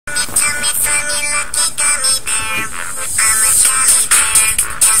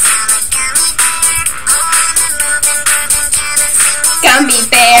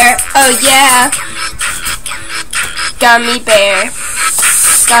Oh yeah. Gummy bear.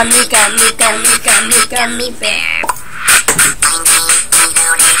 Gummy, gummy, gummy, gummy, gummy bear.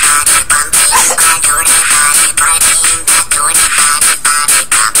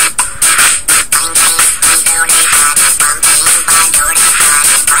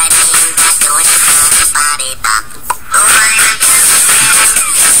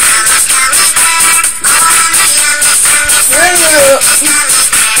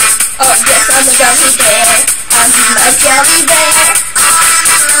 Oh, yes, I'm a gummy bear. I'm a gummy bear.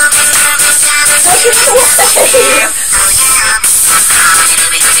 Don't give me the one second.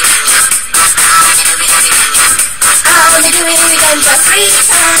 I wanna do it again, but 3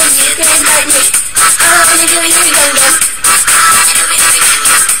 times you can bite me. I wanna do it again, but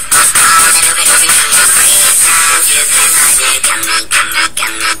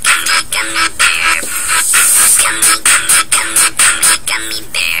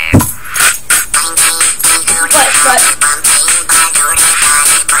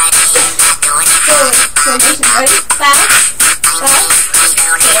ready?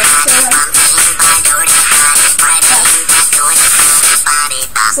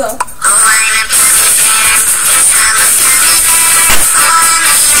 So.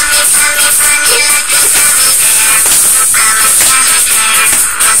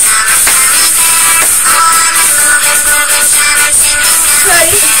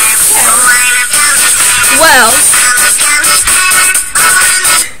 Ready? Well.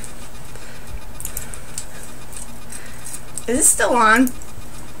 Is it still on?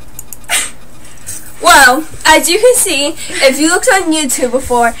 Well, as you can see, if you looked on YouTube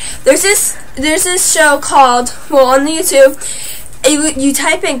before, there's this show called, well, on the YouTube, you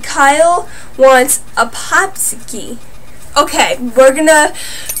type in Kyle wants a popsicle. Okay, we're gonna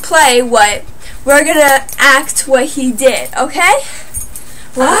act what he did, okay?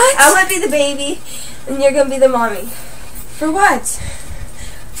 What? I'm gonna be the baby, and you're gonna be the mommy. For what?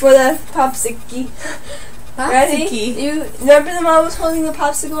 For the popsicle. Ready? You remember the mom was holding the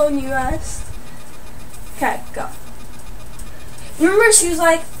popsicle and you asked? Okay, go. Remember she was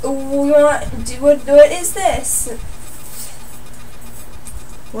like, what is this?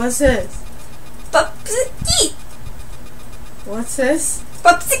 What's this? Popsicle. What's this?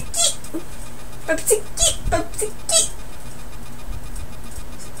 Popsicle. Popsicle. Popsicle.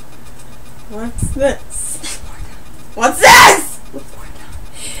 What's this? What's this?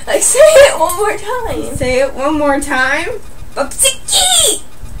 Like, say it one more time. Say it one more time. Popsicle!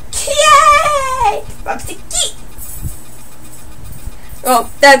 Yay! Popsicle! Well,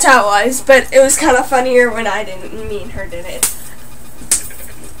 that's how it was, but it was kind of funnier when I didn't. Me and her did it.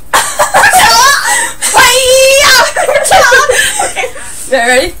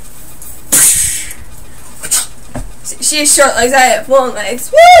 Ready? She has short legs, I have long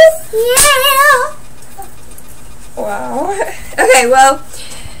legs. Woo! Yeah! Wow. Okay, well,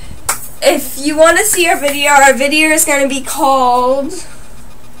 if you want to see our video is going to be called,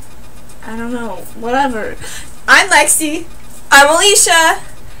 I don't know, whatever. I'm Lexi. I'm Alicia.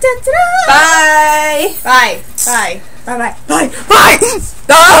 Bye. Bye. Bye. Bye. Bye. Bye. Bye. Bye.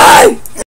 Bye.